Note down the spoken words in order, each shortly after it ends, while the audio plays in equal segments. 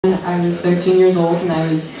I was 13 years old and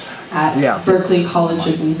I was at Berklee College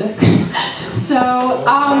of Music. So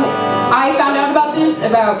I found out about this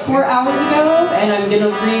about 4 hours ago, and I'm going to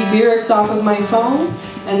read lyrics off of my phone,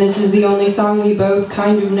 and this is the only song we both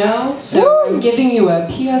kind of know, so I'm giving you a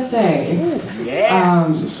PSA.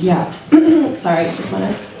 Yeah. Sorry, just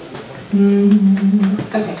want to...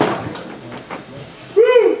 Okay.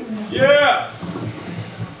 Yeah!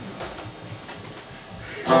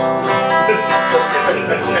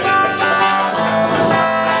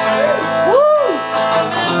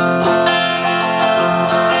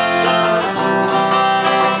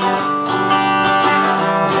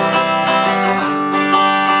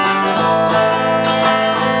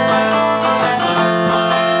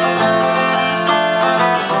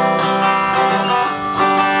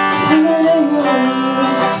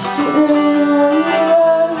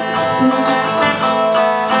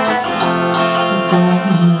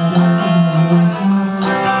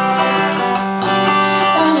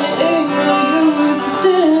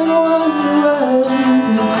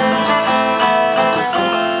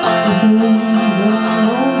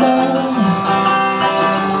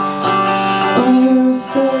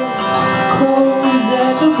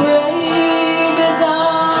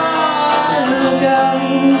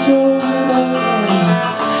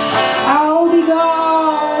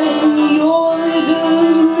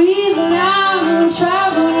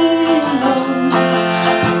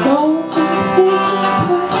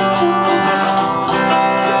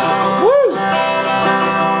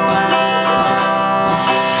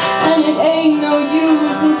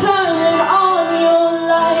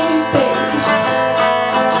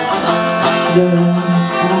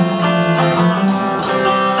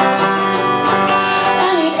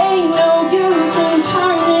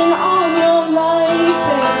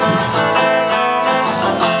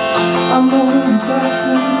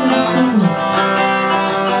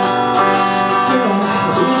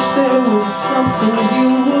 Something you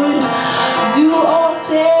would do or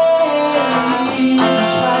say,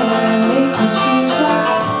 try to make me change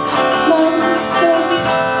my mistake.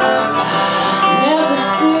 Never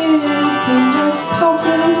did too much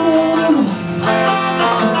talking anyway,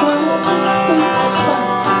 so don't think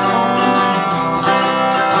twice, it's all.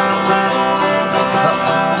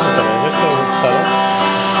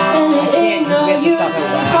 And it ain't no use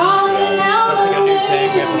in calling out the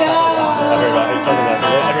name of God.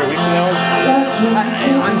 Every week now?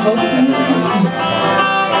 I'm hoping that they're going to use it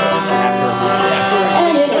after they start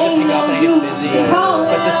to pick up and it gets busy.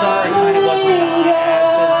 But the summer kind of wasn't as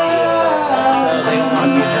busy, so they don't want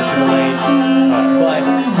us being hurt for delays. But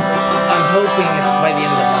I'm hoping by the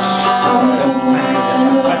end of the month.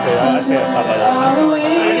 I say I'll stop by that. I'm sorry. I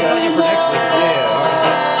can tell you for next week.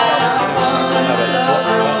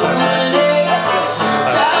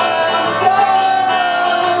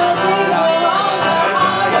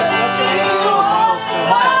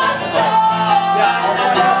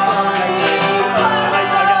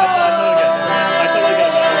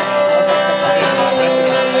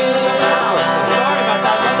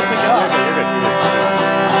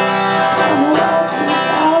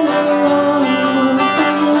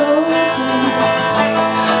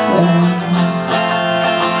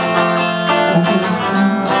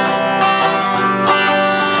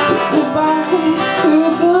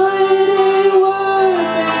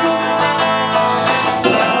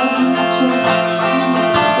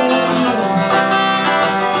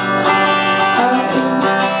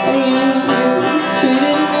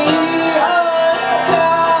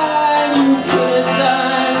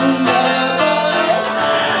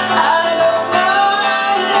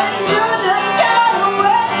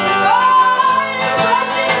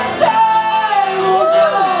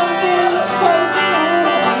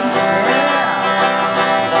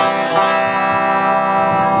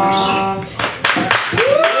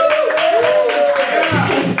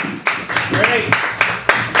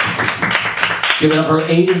 Give it up for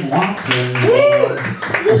Aidan Watson,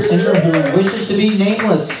 a singer who wishes to be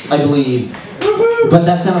nameless, I believe. But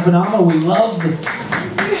that sounded phenomenal. We love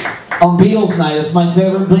on Beatles night. It's my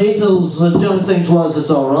favorite Beatles. Don't think twice, it's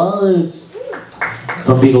alright.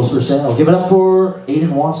 From Beatles for Sale. Give it up for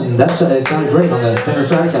Aidan Watson. It sounded great on the Fender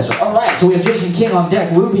Stratocaster. Alright, so we have Jason King on deck,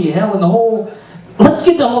 Ruby, Hell in the Hole. Let's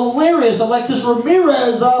get the hilarious Alexis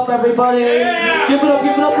Ramirez up, everybody. Yeah. Give it up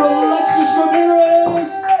for Alexis Ramirez.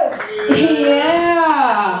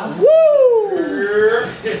 Yeah! Woo!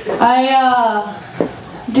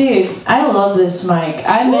 Dude, I love this mic.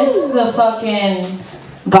 I miss the fucking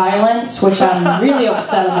violence, which I'm really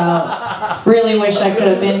upset about. Really wish I could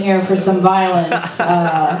have been here for some violence.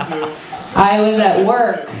 I was at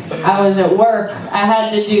work. I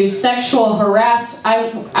had to do sexual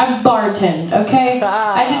I'm bartend, okay?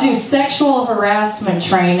 I had to do sexual harassment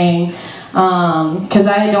training because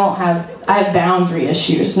I have boundary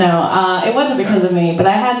issues. No, it wasn't because of me, but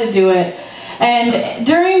I had to do it. And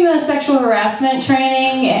during the sexual harassment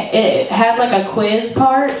training, it had like a quiz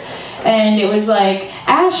part. And it was like,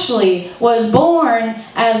 Ashley was born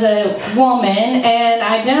as a woman and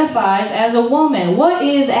identifies as a woman. What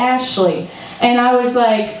is Ashley? And I was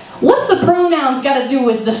like, what's the pronouns got to do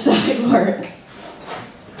with the side work?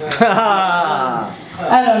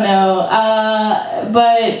 I don't know.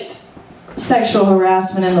 But sexual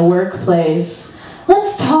harassment in the workplace.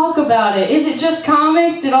 Let's talk about it. Is it just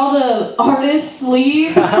comics? Did all the artists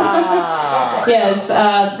leave? Yes,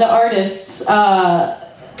 the artists.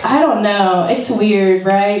 I don't know. It's weird,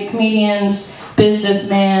 right? Comedians,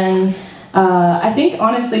 businessmen. I think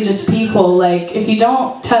honestly just people, like, if you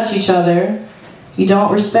don't touch each other, you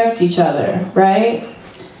don't respect each other, right?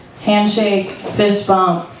 Handshake, fist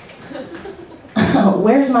bump.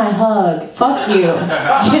 Where's my hug? Fuck you.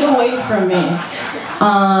 Get away from me.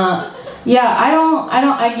 Yeah,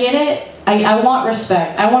 I get it. I want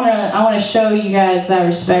respect. I want to show you guys that I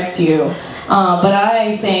respect you. But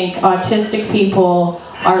I think autistic people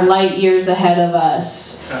are light years ahead of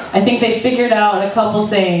us. I think they figured out a couple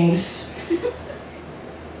things.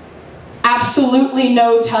 Absolutely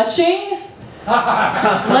no touching.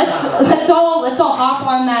 Let's all hop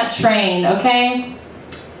on that train, okay?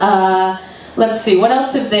 Let's see. What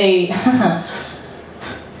else have they?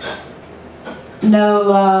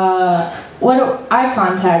 No. Eye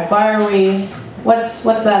contact? Why are we? What's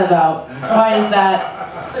that about? Why is that?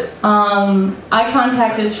 Eye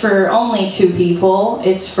contact is for only two people.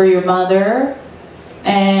 It's for your mother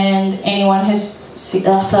and anyone who's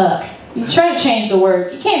fuck. You try to change the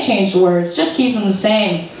words. You can't change the words. Just keep them the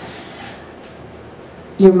same.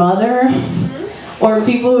 Your mother or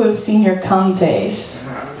people who have seen your cum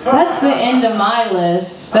face. That's the end of my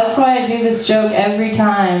list. That's why I do this joke every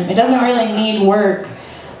time. It doesn't really need work,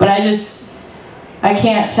 but I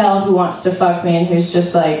can't tell who wants to fuck me and who's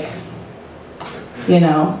just like, you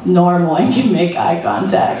know, normal and can make eye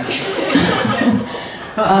contact.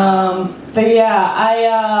 But yeah,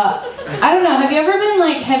 I don't know. Have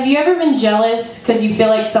you ever been jealous because you feel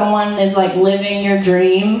like someone is like living your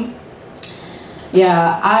dream?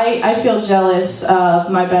 Yeah, I feel jealous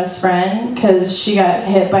of my best friend because she got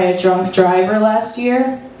hit by a drunk driver last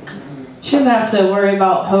year. She doesn't have to worry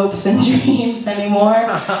about hopes and dreams anymore.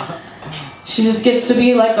 She just gets to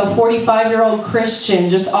be like a 45-year-old Christian,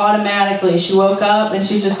 just automatically. She woke up and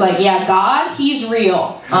she's just like, yeah, God, he's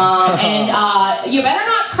real. And you better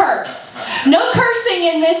not curse. No cursing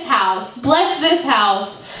in this house. Bless this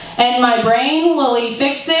house. And my brain, will he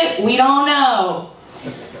fix it? We don't know.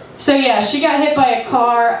 So yeah, she got hit by a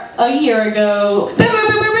car a year ago.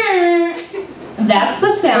 That's the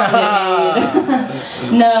sound it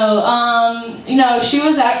made. No, she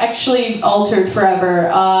was actually altered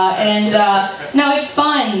forever. No, it's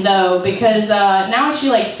fun though because now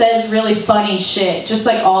she like says really funny shit, just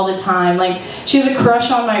like all the time. Like she has a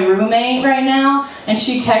crush on my roommate right now, and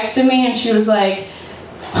she texted me and she was like,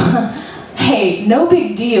 "Hey, no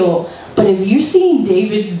big deal, but have you seen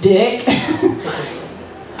David's dick?"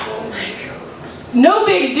 No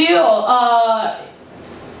big deal.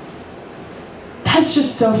 That's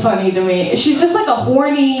just so funny to me. She's just like a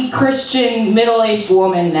horny Christian middle-aged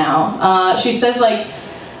woman now. She says like,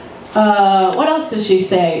 what else does she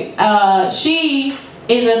say? She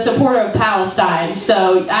is a supporter of Palestine,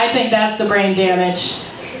 so I think that's the brain damage.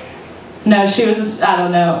 No, she was, I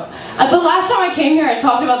don't know. The last time I came here, I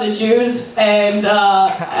talked about the Jews, and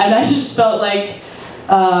I just felt like,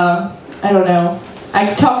 I don't know.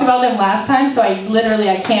 I talked about them last time, so I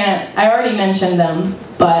already mentioned them,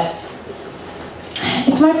 but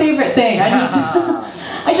it's my favorite thing. I just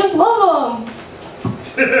love them.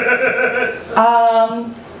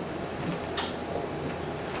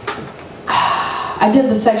 I did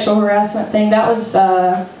the sexual harassment thing. That was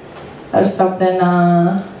something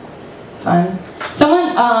fun.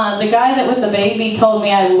 Someone, the guy that with the baby told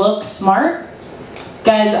me I look smart.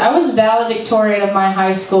 Guys, I was valedictorian of my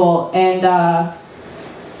high school, and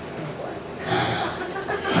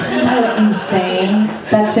isn't that insane?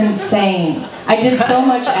 That's insane. I did so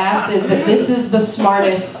much acid, but this is the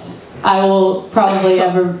smartest I will probably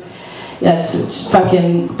ever. That's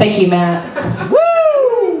fucking. Thank you, Matt.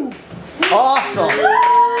 Woo! Awesome.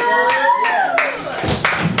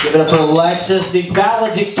 Give it up for Alexis, the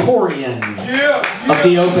valedictorian of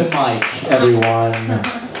the open mic, everyone.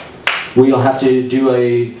 we'll have to do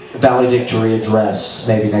a valedictory address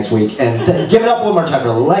maybe next week. And give it up one more time for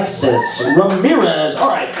Alexis Ramirez. All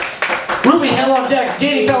right. Ruby Hell on deck,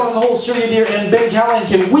 Danny Fallon, the whole Surya Deer, and Ben Callahan.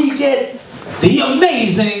 Can we get the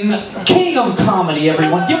amazing king of comedy,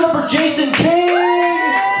 everyone? Give it up for Jason King!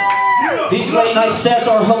 These late night sets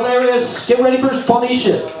are hilarious. Get ready for funny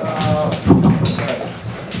shit.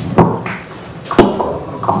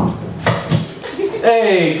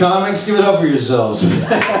 Hey, comics, give it up for yourselves.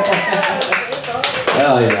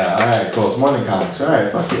 Hell yeah, alright, cool. It's more than comics.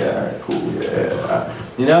 Alright, fuck yeah, alright, cool, yeah.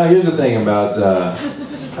 You know, here's the thing about, I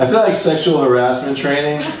feel like sexual harassment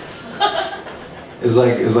training is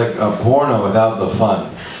like a porno without the fun.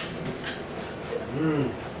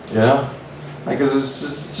 You know? Like, 'cause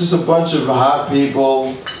it's just a bunch of hot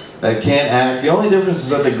people that can't act. The only difference is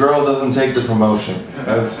that the girl doesn't take the promotion.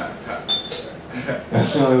 That's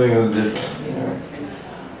the only thing that's different. You know?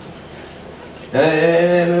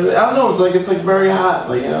 And I don't know, it's like very hot,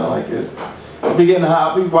 like, you know, like I'll be getting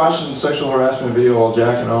hot, I'll be watching sexual harassment video while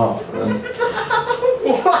jacking off. And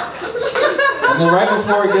then right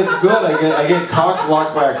before it gets good, I get cock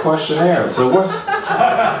blocked by a questionnaire. So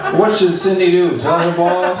what should Cindy do? Tell her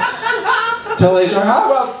boss? Tell HR,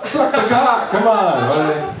 how about suck the cock? Come on.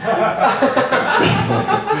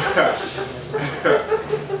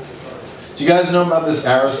 Do you guys know about this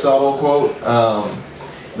Aristotle quote?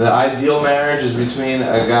 The ideal marriage is between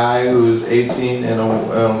a guy who's 18 and a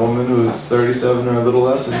woman who's 37 or a little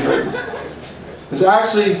less. It's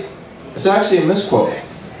actually a misquote.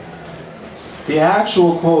 The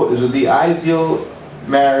actual quote is that the ideal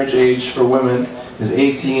marriage age for women is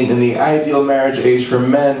 18 and the ideal marriage age for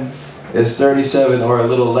men is 37 or a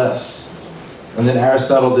little less. And then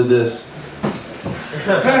Aristotle did this.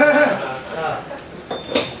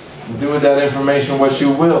 Do with that information what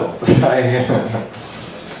you will.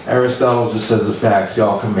 Aristotle just says the facts,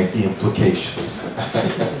 y'all can make the implications.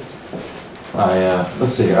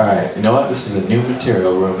 Let's see, alright, you know what? This is a new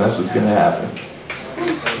material room, that's what's gonna happen.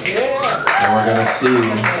 And we're gonna see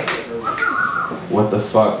what the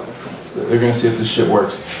fuck, they're gonna see if this shit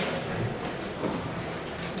works.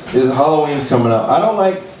 Halloween's coming up. I don't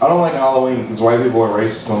like Halloween because white people are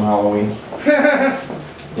racist on Halloween.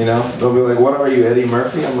 You know, they'll be like, "What are you, Eddie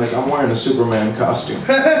Murphy?" I'm like, "I'm wearing a Superman costume."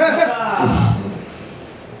 Yeah.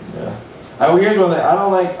 Here's one thing. I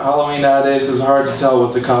don't like Halloween nowadays because it's hard to tell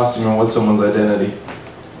what's a costume and what's someone's identity.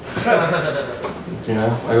 You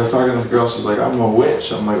know, like I was talking to this girl. She's like, "I'm a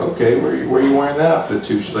witch." I'm like, "Okay, where are you wearing that outfit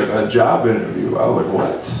to?" She's like, "A job interview." I was like,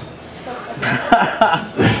 "What?"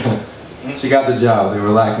 She got the job. They were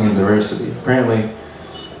lacking in diversity. Apparently,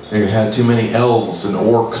 they had too many elves and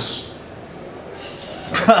orcs.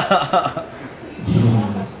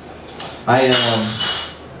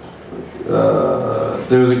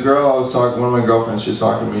 There was a girl I was talking. One of my girlfriends. She was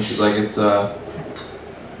talking to me. She's like,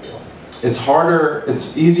 it's harder.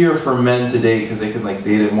 It's easier for men to date because they can like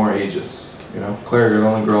date at more ages. You know, Claire, you're the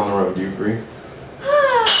only girl on the road. Do you agree?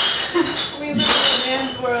 We live in a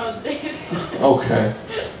man's world, Jason. Okay.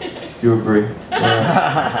 You agree?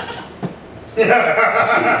 That's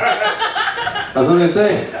what they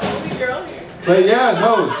say. Only girl here. But yeah,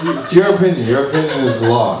 no, it's your opinion. Your opinion is the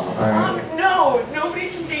law. All right. No, nobody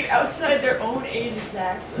can date outside their own age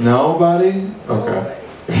exactly. Nobody? Okay.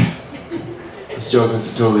 This joke has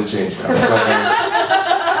to totally change now.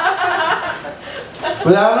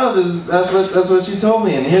 But I don't know. That's what she told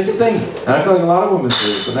me. And here's the thing. And I feel like a lot of women say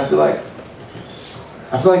this. And I feel like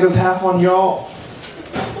it's half on y'all.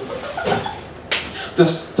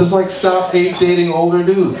 Just like stop dating older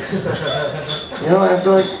dudes. You know, I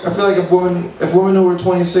feel like if women who were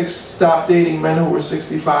 26 stopped dating men who were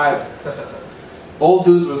 65, old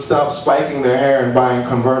dudes would stop spiking their hair and buying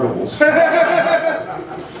convertibles.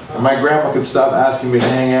 And my grandma could stop asking me to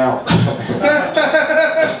hang out.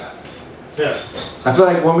 I feel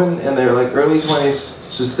like women in their like early 20s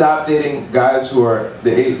should stop dating guys who are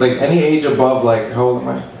the age, like any age above like, how old am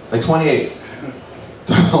I? Like 28.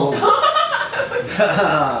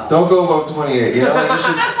 Don't go above 28, you know? Like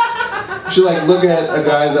you should like look at a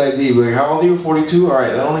guy's ID, like how old are you? 42?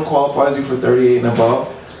 Alright, that only qualifies you for 38 and above.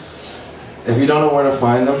 If you don't know where to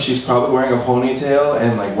find them, she's probably wearing a ponytail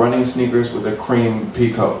and like running sneakers with a cream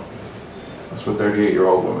peacoat. That's what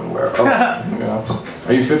 38-year-old women wear. Oh, you know.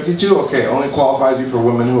 Are you 52? Okay, only qualifies you for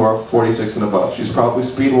women who are 46 and above. She's probably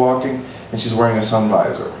speed walking and she's wearing a sun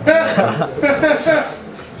visor.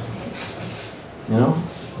 You know?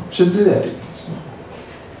 Shouldn't do that.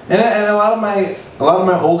 And a lot of my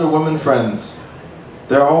older women friends,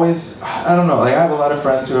 they're always, I don't know, like I have a lot of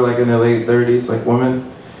friends who are like in their late 30s, like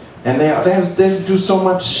women, and they have to do so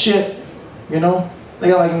much shit, you know? They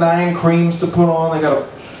got like 9 creams to put on, they gotta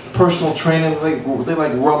personal trainer, they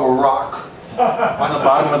like rub a rock on the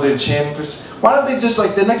bottom of their chin. Why don't they just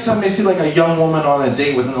like the next time they see like a young woman on a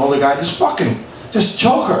date with an older guy, just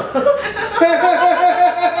choke her.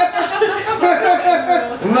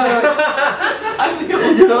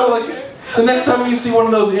 You know, like the next time you see one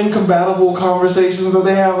of those incompatible conversations that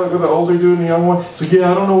they have like with the older dude and the young one, it's like,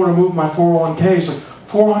 yeah, I don't know where to move my 401k. It's like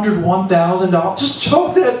 $401,000. Just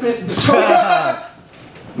choke that bitch. Just choke her.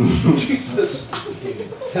 Jesus.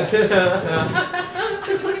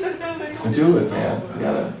 Do it, man.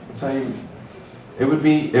 Yeah, that's how you. It would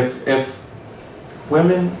be if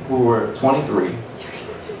women who were 23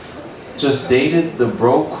 just dated the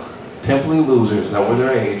broke, pimply losers that were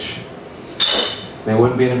their age, they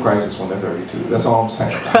wouldn't be in a crisis when they're 32. That's all I'm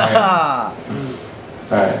saying. All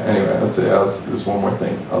right. Anyway, let's say there's one more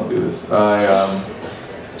thing. I'll do this.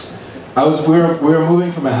 We were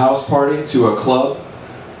moving from a house party to a club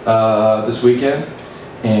this weekend,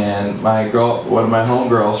 and one of my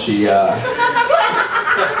homegirls, she.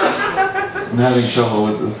 I'm having trouble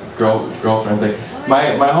with this girlfriend thing.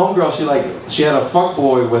 My homegirl, she had a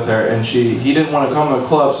fuckboy with her, and he didn't want to come to the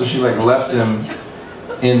club, so she like left him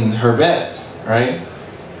in her bed, right?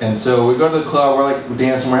 And so we go to the club, we're like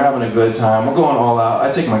dancing, we're having a good time, we're going all out.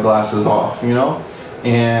 I take my glasses off, you know,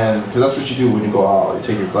 and because that's what you do when you go out, you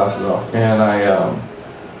take your glasses off. And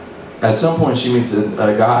at some point she meets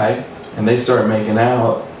a guy, and they start making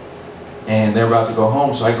out, and they're about to go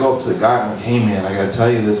home. So I go up to the guy, and I'm like, hey man, I gotta tell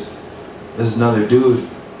you this. There's another dude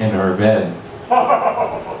in her bed.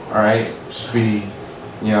 All right, just be,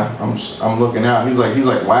 yeah. I'm looking out. He's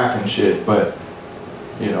like whacking shit, but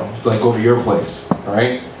you know, like go to your place, all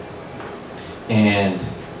right. And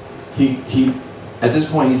he at this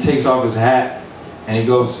point he takes off his hat and he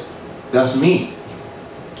goes, "That's me."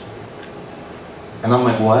 And I'm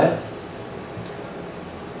like, "What?"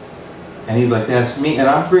 And he's like, "That's me." And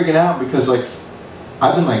I'm freaking out because like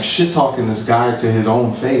I've been like shit talking this guy to his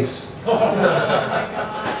own face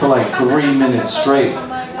for like 3 minutes straight.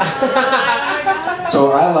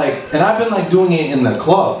 So and I've been like doing it in the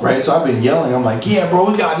club, right? So I've been yelling. I'm like, "Yeah, bro,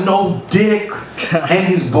 we got no dick," and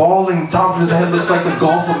he's balding. Top of his head looks like the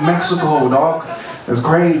Gulf of Mexico, dog. It's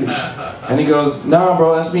crazy. And he goes, "Nah,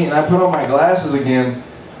 bro, that's me." And I put on my glasses again.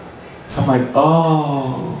 I'm like,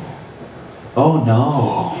 oh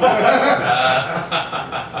no.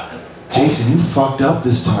 Jason, you fucked up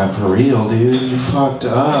this time for real, dude. You fucked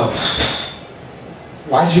up.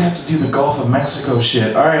 Why'd you have to do the Gulf of Mexico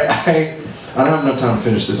shit? All right, I don't have enough time to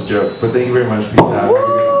finish this joke, but thank you very much. Peace out.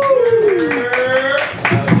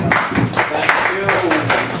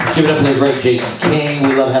 Give it up for the great Jason King.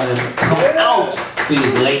 We love having him come out for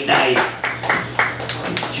these late night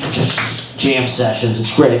just jam sessions.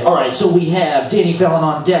 It's great. All right, so we have Danny Fallon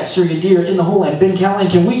on deck, Surya Deer in the hole, and Ben Callahan.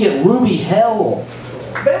 Can we get Ruby Hell?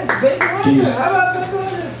 Ben Rogers. How about Ben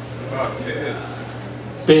Rogers? Oh, Tiz.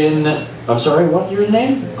 Ben, I'm sorry, what your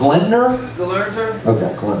name? Gelentner? Gelentner.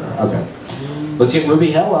 Okay, Gelentner. Okay. Let's get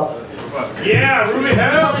Ruby Hell up. Yeah, Ruby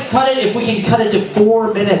Hell. Cut it, if we can cut it to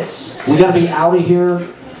 4 minutes. We gotta be out of here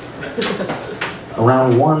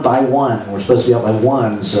around 1 by 1. We're supposed to be out by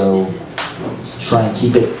 1, so try and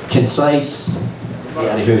keep it concise. Be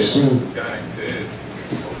out of here soon. This guy named Tiz.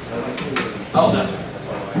 Oh, that's right.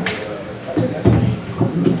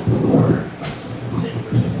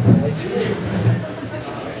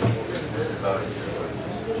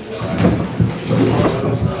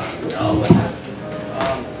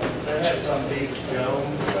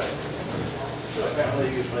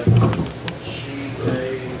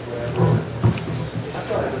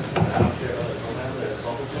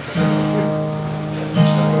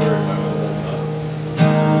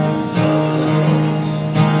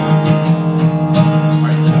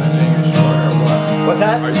 What's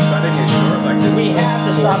that? Are you cutting it short like this? We have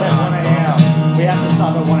to stop at 1 a.m. We have to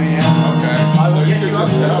stop at 1 a.m. Okay. I will So get you you could up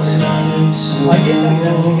just to tell me that. I did that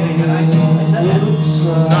at the beginning, did I? I said that.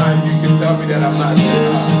 Nah, you can tell me that I'm not doing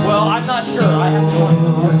it. Well, I'm not sure. I have to talk to the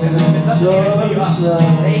board. It's up to me to put you up.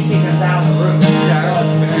 They kick us out of the room. Yeah, I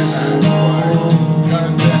understand that. But you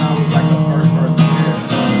understand I was like the first person here.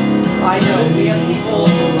 I know. We have people.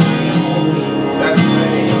 That's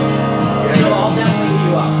me. So I'll definitely put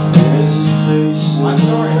you up. I'm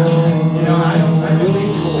sorry. You know, I really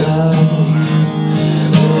cool.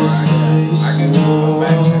 I can just go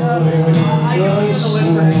back next week. I know you're the list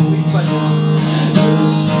for next week, but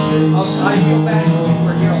I feel bad because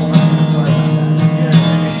we're here all night. I'm sorry about that. Yeah,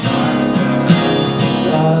 I understand that.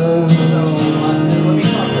 So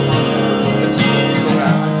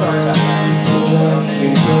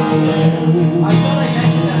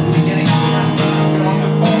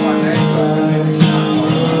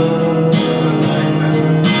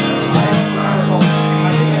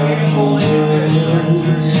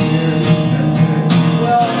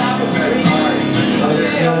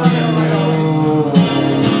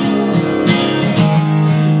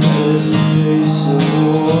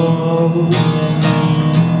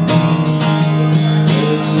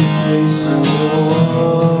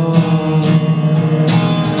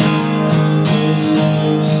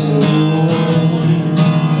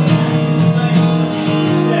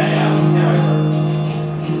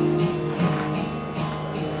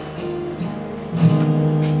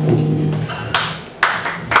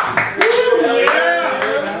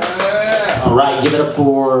up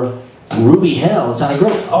for Ruby Hell. It sounded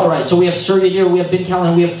great. All right, so we have Surya here, we have Ben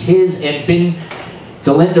Callahan, we have Tiz and Ben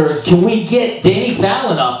Gelentner. Can we get Danny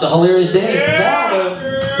Fallon up? The hilarious Danny Fallon.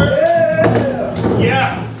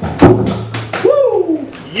 Yes!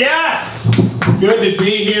 Woo! Yes! Good to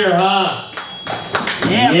be here, huh?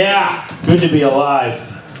 Yeah! Good to be alive.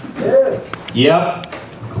 Yep.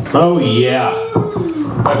 Oh, yeah.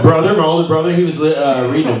 My older brother, he was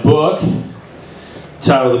reading a book. The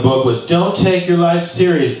title of the book was Don't Take Your Life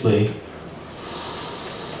Seriously,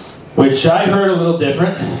 which I heard a little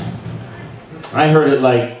different. I heard it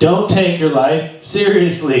like, don't take your life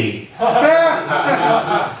seriously.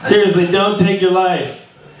 Seriously, don't take your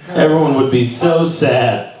life. Everyone would be so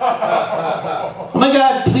sad. Oh my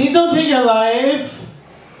God, please don't take your life.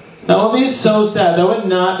 That would be so sad. That would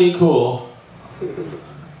not be cool.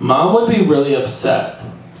 Mom would be really upset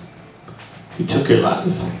if you took your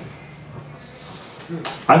life.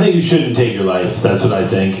 I think you shouldn't take your life. That's what I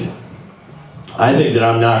think. I think that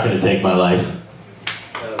I'm not going to take my life.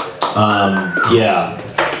 Yeah.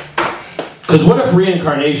 Because what if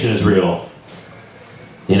reincarnation is real?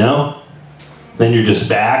 You know? Then you're just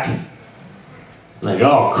back. Like,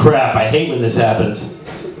 oh crap, I hate when this happens.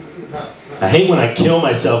 I hate when I kill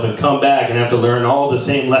myself and come back and have to learn all the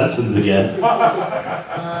same lessons again.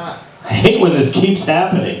 I hate when this keeps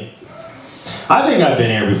happening. I think I've been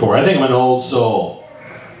here before. I think I'm an old soul.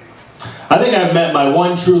 I think I've met my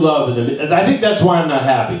one true love. I think that's why I'm not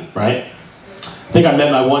happy, right? I think I met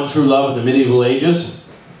my one true love in the medieval ages.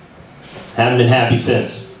 Haven't been happy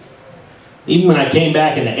since. Even when I came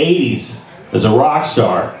back in the 80s as a rock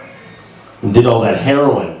star and did all that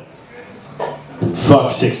heroin and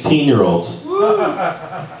fucked 16-year-olds.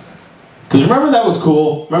 Because remember that was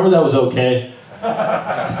cool? Remember that was okay?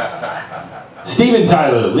 Steven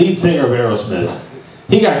Tyler, lead singer of Aerosmith,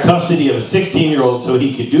 he got custody of a 16-year-old so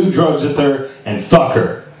he could do drugs with her and fuck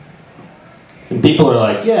her. And people are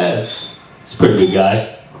like, yeah, he's a pretty good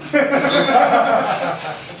guy.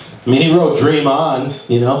 I mean, he wrote Dream On,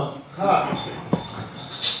 you know? A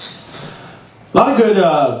lot of good,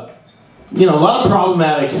 you know, a lot of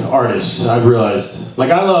problematic artists, I've realized.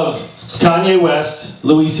 Like, I love Kanye West,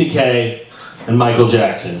 Louis C.K., and Michael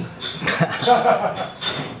Jackson.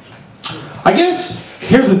 I guess,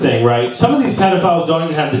 here's the thing, right? Some of these pedophiles don't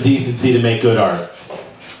even have the decency to make good art.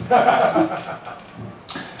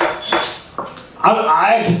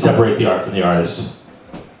 I can separate the art from the artist.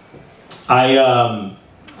 I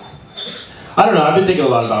don't know, I've been thinking a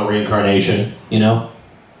lot about reincarnation, you know?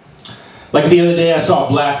 Like the other day I saw a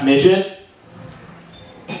black midget.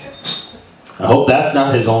 I hope that's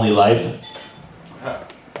not his only life.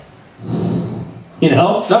 You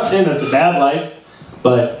know, not saying that's a bad life,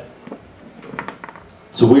 but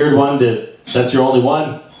it's a weird one that's your only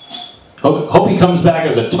one. Hope he comes back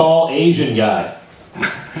as a tall Asian guy.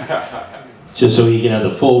 Just so he can have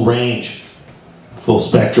the full range, full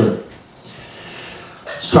spectrum.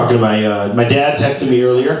 I was talking to my dad texted me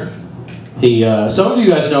earlier. Some of you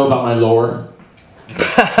guys know about my lore.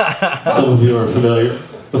 Some of you are familiar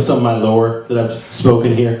with some of my lore that I've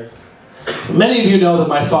spoken here. Many of you know that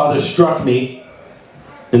my father struck me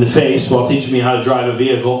in the face while teaching me how to drive a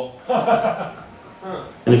vehicle.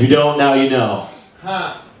 And if you don't, now you know.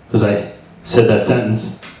 Because I said that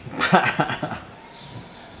sentence.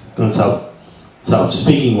 That's how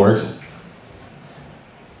speaking works.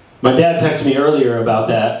 My dad texted me earlier about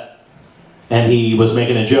that, and he was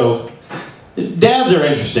making a joke. Dads are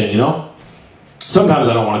interesting, you know? Sometimes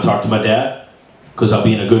I don't want to talk to my dad, because I'll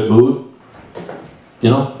be in a good mood.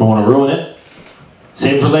 You know, I don't want to ruin it.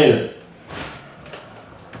 Save for later.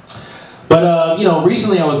 But, you know,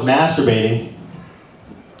 recently I was masturbating,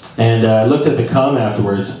 and I looked at the cum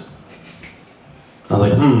afterwards. I was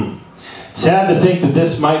like, sad to think that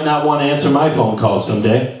this might not want to answer my phone call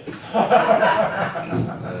someday.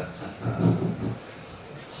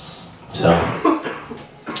 So,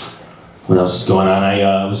 what else is going on?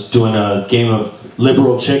 I was doing a game of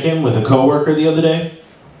liberal chicken with a coworker the other day.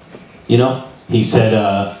 You know, he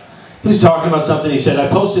said, he was talking about something. He said, I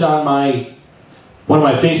posted on one of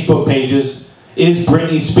my Facebook pages, is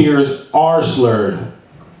Britney Spears R-slurred?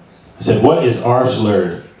 I said, what is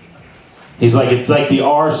R-slurred? He's like, it's like the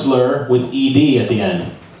R slur with ED at the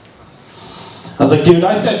end. I was like, dude,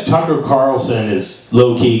 I said Tucker Carlson is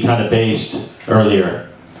low-key kind of based earlier.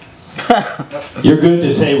 You're good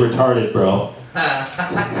to say retarded, bro.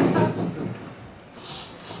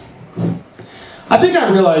 I think I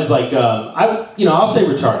realized, like, I'll say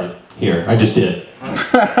retarded here. I just did.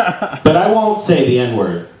 But I won't say the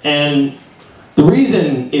N-word. And the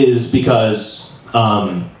reason is because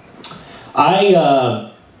I'm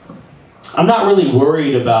not really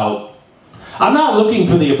worried about... I'm not looking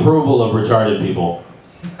for the approval of retarded people.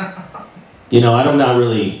 You know, I'm not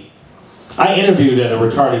really... I interviewed at a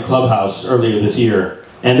retarded clubhouse earlier this year,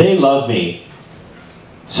 and they love me.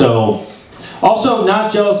 So, also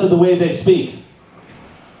not jealous of the way they speak.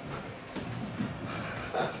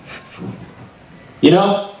 You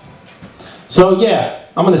know? So yeah,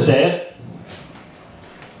 I'm gonna say it.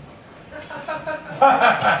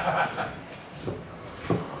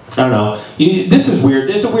 I don't know. This is weird.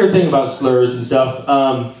 It's a weird thing about slurs and stuff.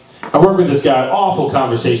 I worked with this guy, awful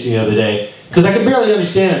conversation the other day, because I could barely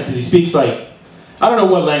understand him because he speaks like, I don't know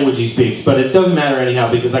what language he speaks, but it doesn't matter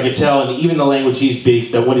anyhow because I could tell in even the language he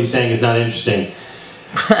speaks that what he's saying is not interesting.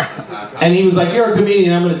 And he was like, you're a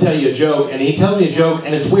comedian, I'm going to tell you a joke. And he tells me a joke,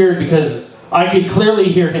 and it's weird because I could clearly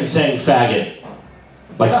hear him saying faggot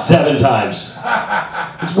like 7 times.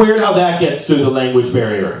 It's weird how that gets through the language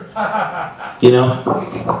barrier. You know?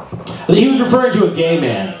 He was referring to a gay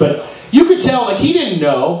man, but you could tell, like, he didn't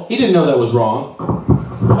know that was wrong.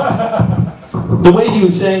 The way he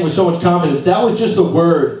was saying with so much confidence, that was just the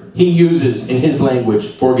word he uses in his language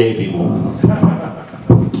for gay people.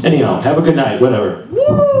 Anyhow, have a good night, whatever.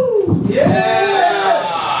 Woo!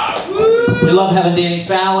 Yeah! Woo! We love having Danny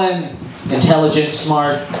Fallon. Intelligent,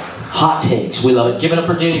 smart, hot takes. We love it. Give it up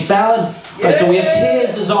for Danny Fallon. Yeah! Right, so we have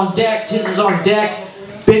Tiz is on deck. Tiz is on deck.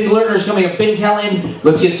 Ben Lerner's coming up. Ben Callahan.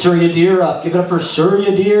 Let's get Surya Deer up. Give it up for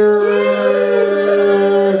Surya Deer.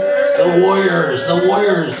 The Warriors. The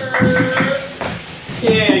Warriors.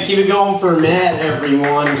 Yeah, keep it going for Matt,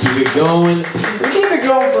 everyone. Keep it going. Keep it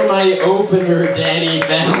going for my opener, Danny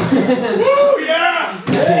Fallon. Woo, yeah!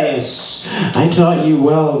 Nice. I taught you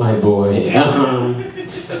well, my boy.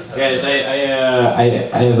 Guys,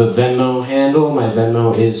 I have a Venmo handle. My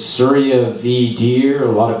Venmo is Surya V Deer.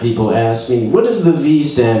 A lot of people ask me, what does the V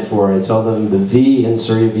stand for? I tell them the V in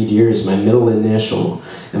Surya V Deer is my middle initial.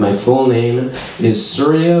 And my full name is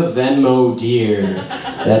Surya Venmo Deer.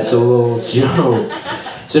 That's a little joke.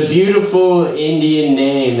 It's a beautiful Indian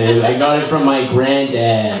name. I got it from my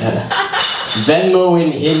granddad. Venmo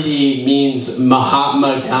in Hindi means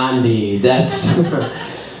Mahatma Gandhi. That's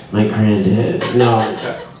my granddad. No,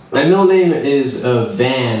 my middle name is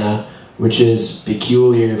Van, which is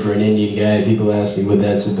peculiar for an Indian guy. People ask me what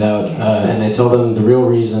that's about, and I tell them the real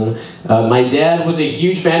reason. My dad was a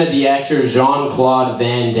huge fan of the actor Jean-Claude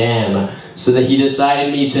Van Damme, so that he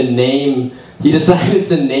decided to name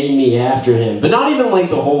me after him. But not even like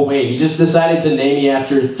the whole way. He just decided to name me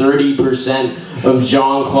after 30% of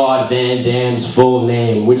Jean-Claude Van Damme's full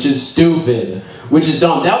name, which is stupid. Which is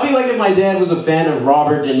dumb. That would be like if my dad was a fan of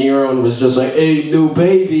Robert De Niro and was just like, hey, new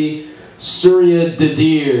baby, Surya De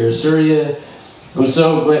Deer, Surya. I'm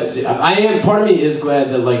so glad. Part of me is glad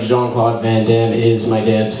that like Jean-Claude Van Damme is my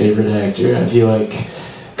dad's favorite actor. I feel like,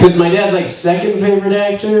 because my dad's like second favorite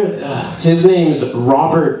actor, his name's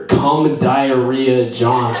Robert Cum Diarrhea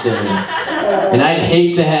Johnson. And I'd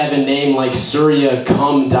hate to have a name like Surya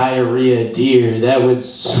Cum Diarrhea Deer. That would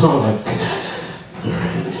suck.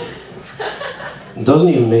 It doesn't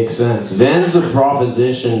even make sense. Van's a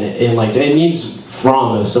proposition in like, it means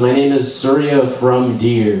from, so my name is Surya from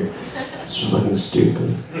Deer. It's fucking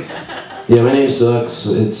stupid. Yeah, my name sucks.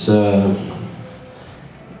 It's,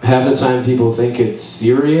 half the time people think it's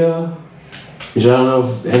Syria, which I don't know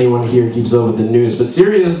if anyone here keeps up with the news, but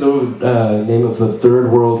Syria is the name of the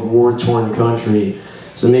third world war-torn country,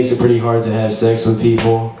 so it makes it pretty hard to have sex with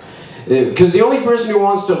people. Because the only person who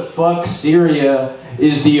wants to fuck Syria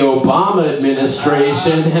is the Obama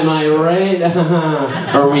administration, am I right?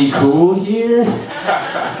 Are we cool here?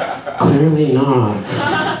 Clearly not.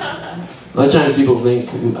 A lot of times people think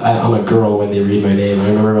I'm a girl when they read my name. I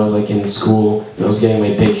remember I was like in school, and I was getting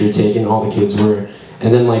my picture taken, all the kids were,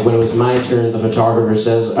 and then like when it was my turn, the photographer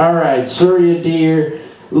says, alright, Surya Deer,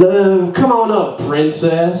 come on up,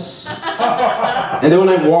 princess. And then when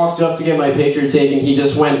I walked up to get my picture taken, he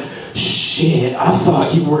just went, shit, I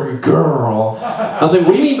thought you were a girl. I was like,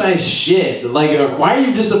 what do you mean by shit? Like, why are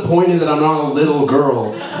you disappointed that I'm not a little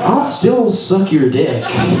girl? I'll still suck your dick.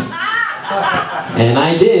 And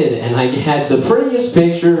I did, and I had the prettiest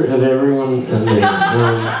picture of everyone. And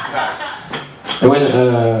I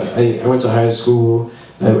went to high school.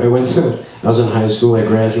 I was in high school, I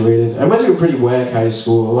graduated. I went to a pretty whack high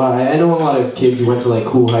school. I know a lot of kids who went to like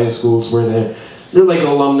cool high schools where they're like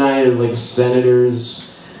alumni or like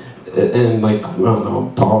senators. and like, I don't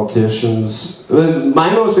know, politicians. The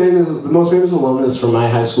most famous alumnus from my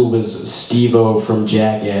high school was Steve-O from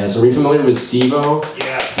Jackass. Are we familiar with Steve-O?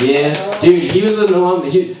 Yeah. Yeah, dude, he was an alum.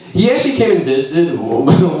 He actually came and visited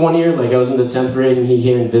one year. Like I was in the 10th grade, and he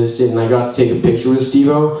came and visited, and I got to take a picture with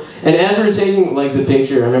Steve-O. And as we were taking like the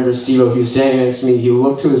picture, I remember Steve-O. He was standing next to me. He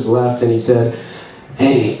looked to his left, and he said,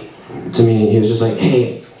 "Hey," to me. He was just like,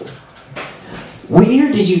 "Hey, what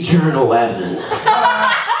year did you turn 11?"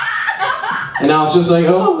 And I was just like,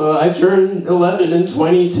 "Oh, I turned 11 in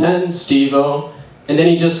 2010, Steve-O." And then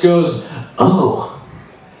he just goes, "Oh,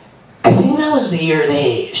 I think that was the year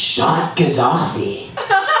they shot Gaddafi."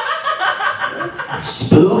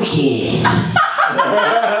 Spooky. I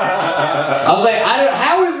was like,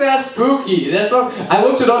 how is that spooky? That's not, I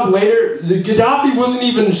looked it up later. Gaddafi wasn't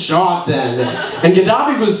even shot then, and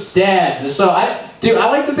Gaddafi was stabbed. So I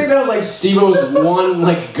like to think that was like Steve-O's one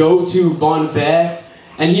like go-to fun fact,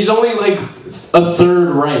 and he's only like a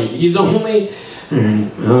third right. He's only.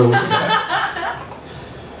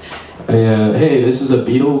 Hey, this is a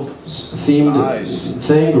Beatles-themed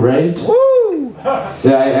thing, right? Woo!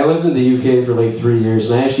 Yeah, I lived in the UK for like 3 years,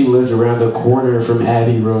 and I actually lived around the corner from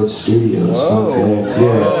Abbey Road Studios. Fun fact,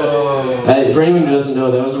 yeah. For anyone who doesn't know,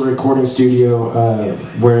 that was a recording studio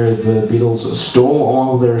where the Beatles stole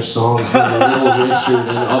all of their songs from Little Richard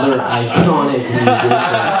and other iconic musicians.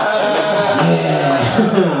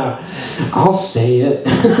 Yeah, I'll say it.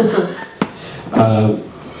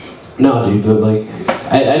 No, dude, but like,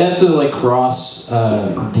 I'd have to like cross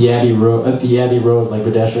the Abbey Road, like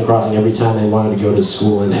pedestrian crossing every time I wanted to go to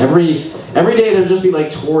school, and every day there'd just be like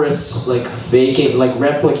tourists like faking, like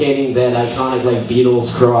replicating that iconic like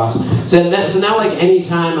Beatles cross. So now like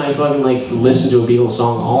anytime I fucking like listen to a Beatles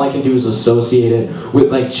song, all I can do is associate it with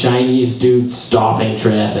like Chinese dudes stopping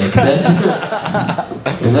traffic.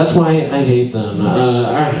 And that's why I hate them.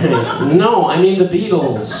 Alright. No, I mean the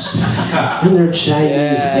Beatles and their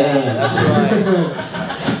Chinese fans.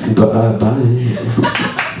 Bye.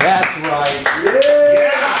 That's right.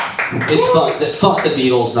 Yeah. It's fuck the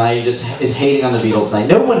Beatles night. It's hating on the Beatles night.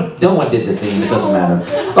 No one did the theme. It doesn't matter.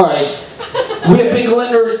 All right. We have been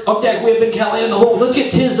gelentner up deck. We have been callahan the whole. Let's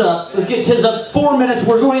get Tiz up. 4 minutes.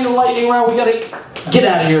 We're going to the lightning round. We gotta get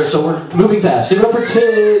out of here. So we're moving fast. Give it up for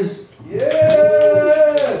Tiz.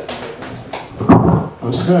 Yes.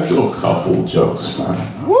 I'm just gonna do a couple jokes, man.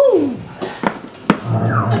 Woo.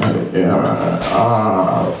 Alright,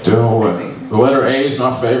 yeah. The letter A is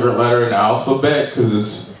my favorite letter in the alphabet because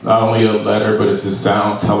it's not only a letter, but it's a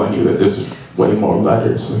sound telling you that there's way more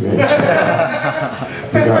letters. Okay? We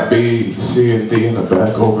got B, C, and D in the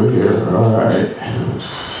back over here. Alright.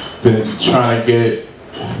 Been trying to get,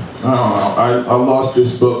 I don't know, I lost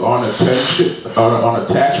this book on attachment. I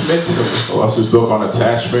lost this book on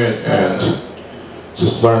attachment and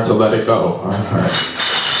just learned to let it go. Alright.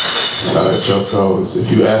 That's how that joke goes. If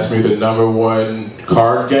you ask me the #1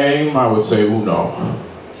 card game, I would say Uno.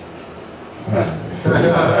 That's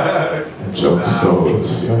how that joke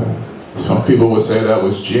goes, yeah. Some people would say that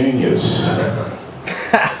was genius.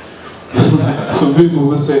 Some people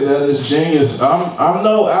would say that is genius. I'm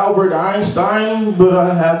no Albert Einstein, but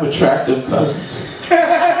I have attractive cousins.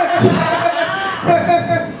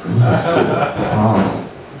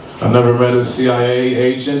 I never met a CIA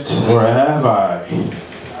agent, or have I?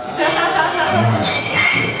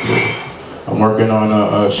 I'm working on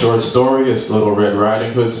a short story. It's Little Red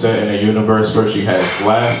Riding Hood set in a universe where she has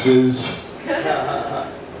glasses.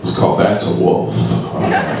 It's called That's a Wolf.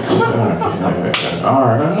 Alright,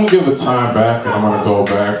 I'm going to give a time back and I'm going to go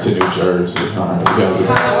back to New Jersey. Alright, you guys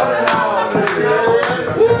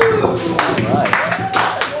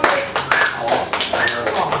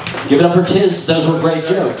Give it up for Tiz. Those were great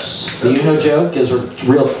jokes. The you know joke is a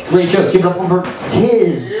real great joke. Give it up for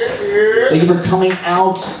Tiz. Thank you for coming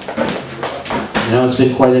out. You know, it's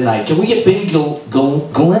been quite a night. Can we get Ben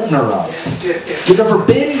Gelentner up? Give it up for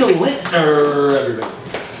Ben Gelentner, everybody.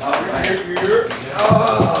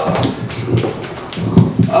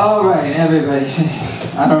 All right, everybody.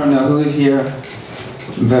 I don't know who is here.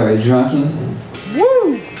 I'm very drunken.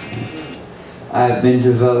 Woo! I've been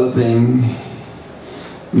developing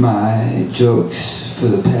my jokes for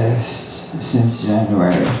the past since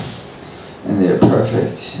January, and they're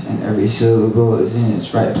perfect, and every syllable is in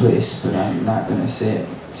its right place, but I'm not gonna say it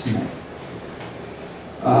tonight.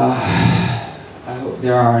 I hope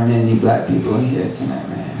there aren't any black people here tonight,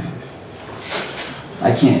 man.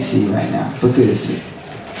 I can't see right now, because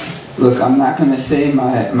look, I'm not gonna say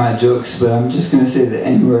my jokes, but I'm just gonna say the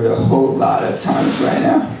N-word a whole lot of times right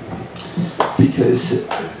now. Because,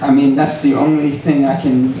 I mean, that's the only thing I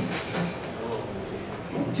can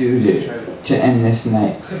do to end this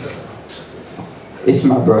night? It's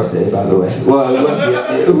my birthday, by the way. Well,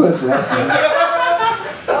 it was last night.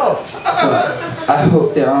 So I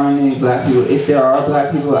hope there aren't any black people. If there are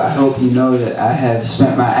black people, I hope you know that I have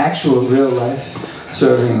spent my actual real life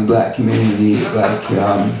serving the black community.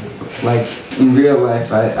 Like in real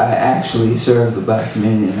life, I actually serve the black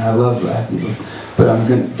community, and I love black people. But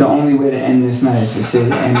the only way to end this night is to say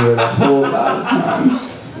the N-word a whole lot of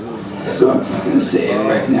times. So I'm just gonna say it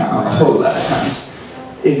right now a whole lot of times.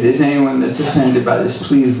 If there's anyone that's offended by this,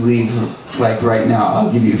 please leave, like right now.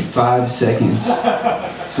 I'll give you 5 seconds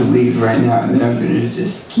to leave right now, and then I'm gonna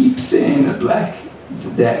just keep saying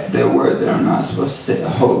the word that I'm not supposed to say a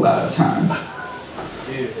whole lot of time.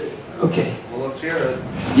 Okay. Well, let's hear it.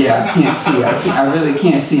 Yeah, I can't see. I really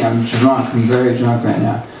can't see. I'm drunk. I'm very drunk right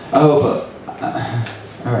now. I hope.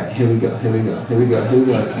 All right, here we go.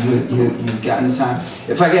 You've gotten time.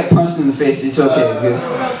 If I get punched in the face, it's okay because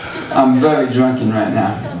I'm very drunken right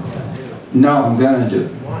now. No, I'm gonna do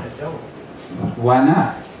it. Why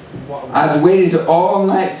not? I've waited all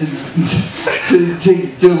night to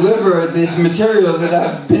deliver this material that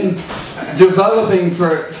I've been developing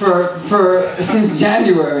since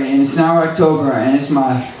January, and it's now October, and it's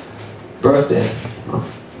my birthday.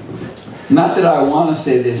 Not that I want to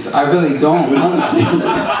say this, I really don't want to say this,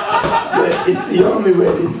 but it's the only way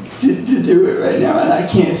to do it right now, and I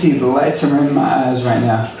can't see. The lights are in my eyes right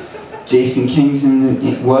now. Jason King's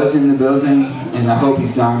was in the building, and I hope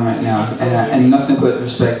he's gone right now, and nothing but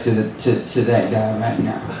respect to that guy right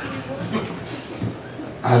now.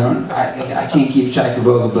 I can't keep track of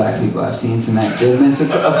all the black people I've seen tonight. There have been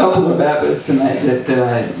a couple of rappers tonight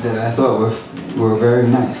that I thought were very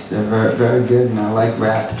nice. They're very, very good, and I like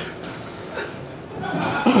rap.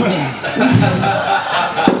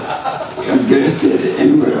 I'm gonna say the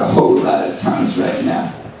N-word a whole lot of times right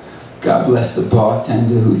now. God bless the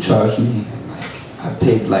bartender who charged me. I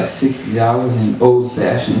paid like $60 in old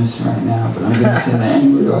fashions right now, but I'm gonna say the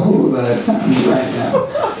N-word a whole lot of times right now.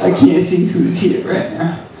 I can't see who's here right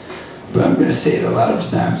now, but I'm gonna say it a lot of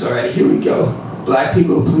times. All right, here we go. Black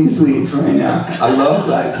people, please leave right now. I love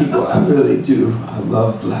black people, I really do. I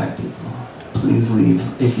love black people. Please leave.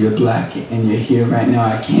 If you're black and you're here right now,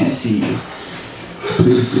 I can't see you.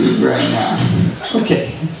 Please leave right now.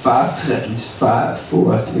 Okay, 5 seconds. 5,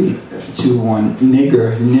 4, 3, 2, 1.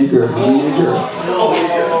 Nigger.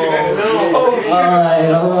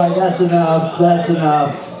 All right, that's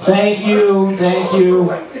enough. Thank you.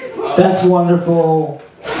 That's wonderful.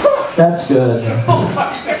 That's good.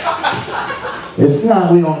 It's not,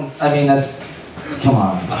 come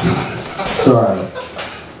on. Sorry.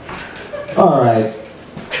 All right.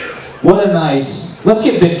 What a night. Let's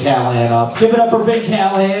get Big Callahan up. Give it up for Big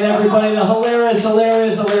Callahan, everybody. The hilarious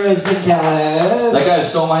Big Callahan. That guy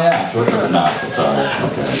stole my act. No, sorry.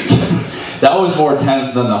 Okay. That was more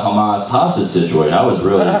tense than the Hamas hostage situation. I was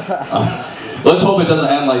really... let's hope it doesn't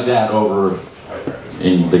end like that over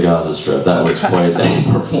in the Gaza Strip. That was quite a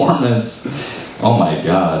performance. Oh my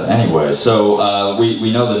God. Anyway, so we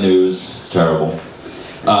know the news. It's terrible.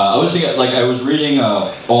 I was thinking, I was reading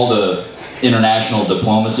all the international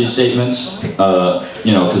diplomacy statements,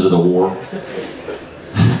 because of the war.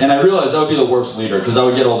 And I realized I would be the worst leader, because I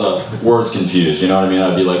would get all the words confused, you know what I mean?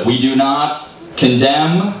 I'd be like, we do not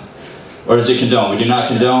condemn, or is it condone? We do not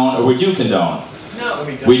condone, or we do condone. No,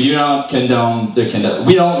 we do not condone the condemn.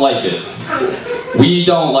 We don't like it. We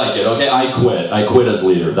don't like it, okay? I quit. I quit as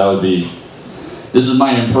leader. That would be, this is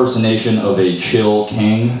my impersonation of a chill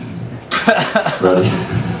king. Ready?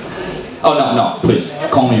 Oh, no, please.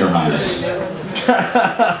 Call me Your Highness.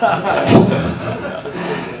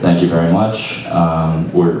 Thank you very much.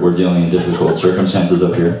 We're dealing in difficult circumstances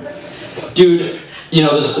up here. Dude,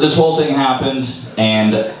 this whole thing happened,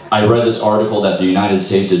 and I read this article that the United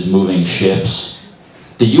States is moving ships.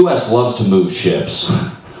 The U.S. loves to move ships,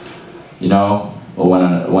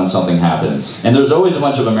 when something happens. And there's always a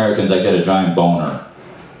bunch of Americans that get a giant boner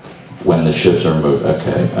when the ships are moved.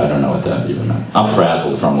 Okay, I don't know what that even meant. I'm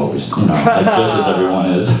frazzled from what it's just as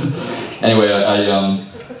everyone is. Anyway,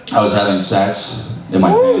 I was having sex in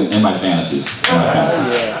my fantasies.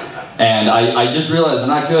 And I just realized I'm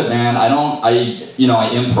not good, man. I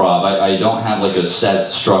improv. I don't have like a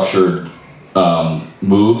set structured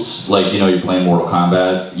moves. Like, you play Mortal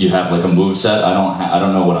Kombat, you have like a move set. I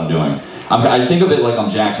don't know what I'm doing. I think of it like I'm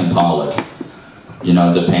Jackson Pollock.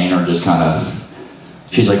 The painter just kind of,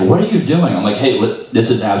 she's like, what are you doing? I'm like, hey, this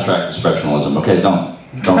is abstract expressionism, okay? Don't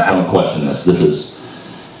question this. This is,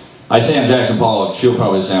 I say I'm Jackson Pollock, she'll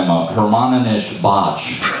probably say I'm a Hermannish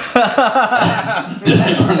Botch. Did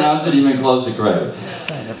I pronounce it even close to correct?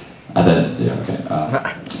 I did, yeah, okay.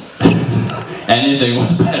 Anything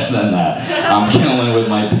was better than that. I'm killing with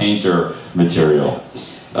my painter material.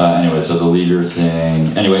 Anyway, so the leader thing.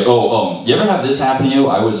 Anyway, you ever have this happen to you?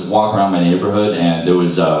 I was walking around my neighborhood and there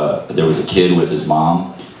was a kid with his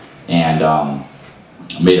mom, and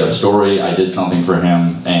made up a story. I did something for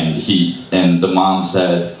him, and the mom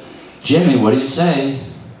said, "Jimmy, what do you say?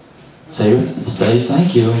 Say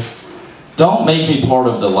thank you." Don't make me part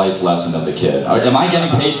of the life lesson of the kid. Am I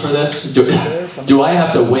getting paid for this? Do I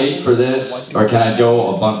have to wait for this, or can I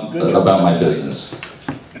go about my business?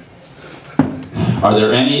 Are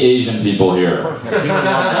there any Asian people here?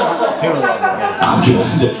 I'm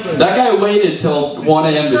kidding. That guy waited till 1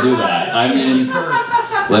 a.m. to do that. I mean,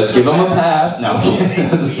 let's give him a pass. No, I'm kidding.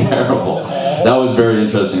 That's terrible. That was very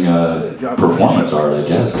interesting performance art, I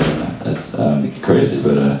guess. That's crazy,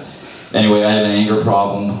 but anyway, I have an anger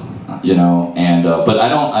problem, you know, and but I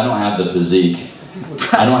don't have the physique.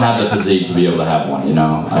 I don't have the physique to be able to have one, you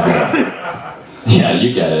know. Yeah,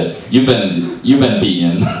 you get it. You've been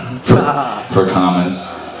beaten for comments.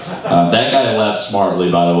 That guy left smartly,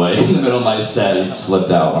 by the way. In the middle of my set, he slipped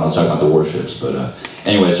out when I was talking about the warships. But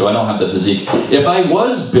anyway, so I don't have the physique. If I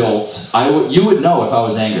was built, you would know if I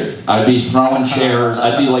was angry. I'd be throwing chairs.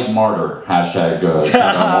 I'd be like martyr. Hashtag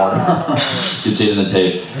martyr. You can see it in the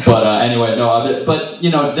tape. But anyway, no. But you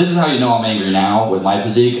know, this is how you know I'm angry now with my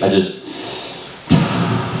physique. I just,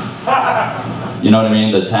 you know what I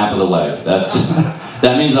mean? The tap of the leg.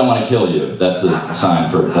 That means I want to kill you. That's a sign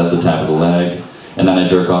for. That's the tap of the leg. And then I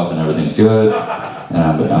jerk off and everything's good, and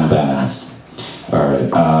I'm balanced. All right,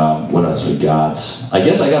 what else we got? I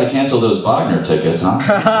guess I got to cancel those Wagner tickets, huh?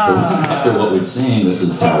 After what we've seen, this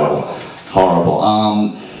is terrible, horrible.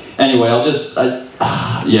 Anyway, I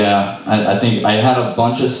think I had a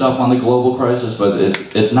bunch of stuff on the global crisis, but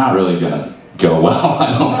it's not really gonna go well.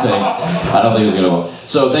 I don't think it's gonna go well.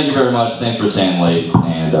 So thank you very much. Thanks for staying late,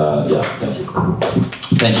 and yeah, thank you.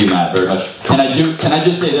 Thank you, Matt, very much. Can I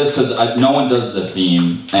just say this, because no one does the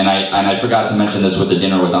theme, and I forgot to mention this with the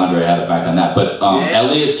dinner with Andre. I had a fact on that, but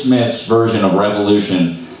Elliott Smith's version of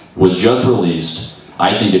Revolution was just released.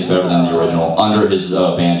 I think it's better than the original under his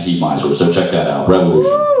band Heatmiser. So check that out,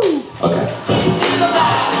 Revolution. Okay.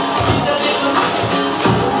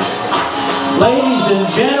 Ladies and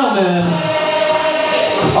gentlemen,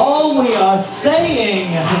 all we are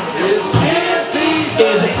saying is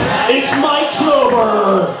it's Mike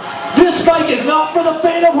Schrober. This mic is not for the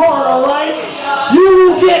faint of heart, alright? You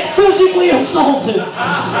will get physically assaulted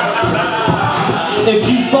if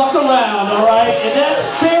you fuck around, alright? And that's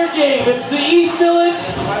fair game. It's the East Village.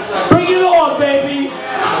 Bring it on, baby.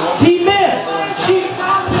 He missed.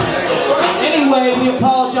 Anyway, we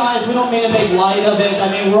apologize. We don't mean to make light of it. I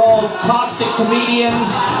mean, we're all toxic comedians.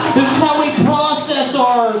 This is how we process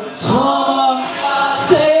our trauma.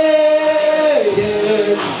 Say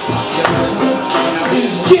it.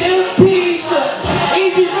 Just give peace.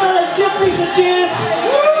 Easy fellas, give peace a chance.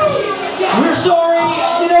 We're sorry.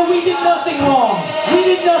 You know, we did nothing wrong. We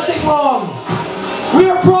did nothing wrong. We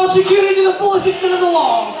are prosecuting to the fullest extent of the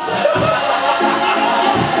law.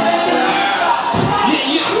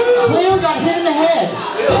 Claire got hit in the head.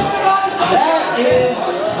 That is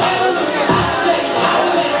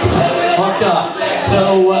fucked up.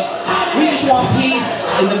 So we just want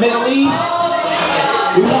peace in the Middle East.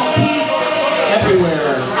 We want peace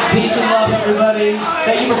everywhere. Peace and love, everybody.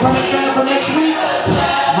 Thank you for coming. Sign up for next week.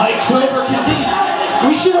 Mike Schrober continues.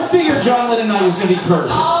 We should have figured John Lennon night was going to be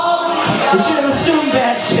cursed. We should have assumed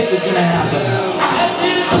bad shit was going to happen.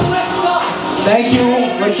 Thank you.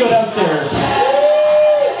 Let's go downstairs.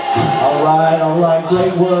 All right,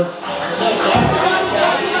 great work.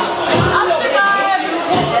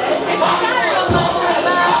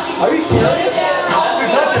 Are you serious?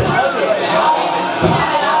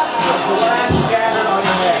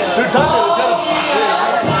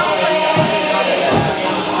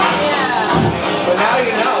 But now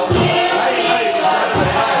you know.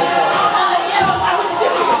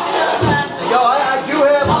 Yo, I do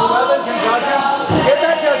have 11 concussions. Get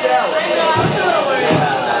that checked out.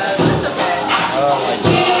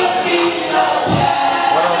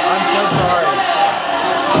 I'm so sorry.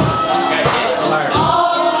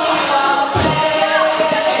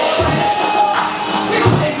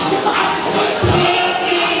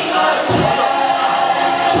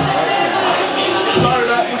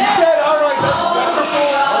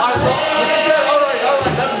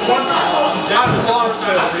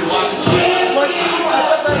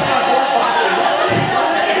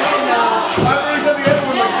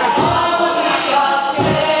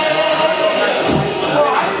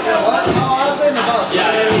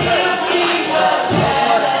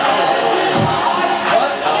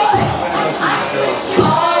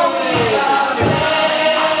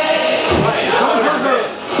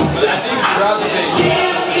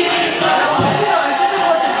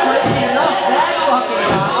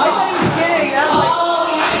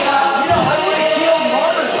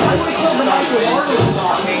 when Martin was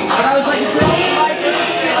talking, and I was like, is there any mic?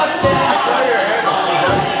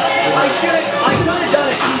 I could have done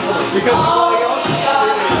it easily. Because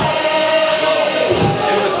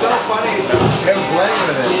it was so funny him playing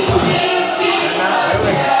with it. And not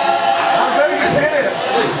doing it. How good you did it?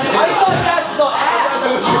 I thought that's the act. I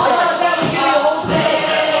thought that was gonna be the whole thing.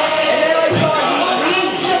 And then I thought he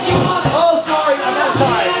leaves. Oh, sorry. I'm not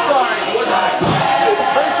sorry. Sorry.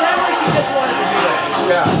 But it sounded like he just wanted to do it.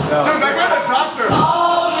 Yeah. No. Dude, I got a doctor.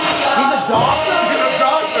 He's a doctor? He's a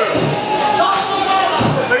doctor.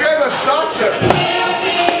 The guy's a doctor.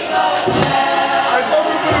 I thought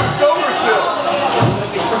we were doing sober still.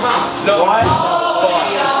 No. What?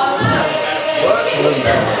 What?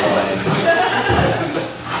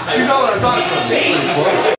 He's not a doctor.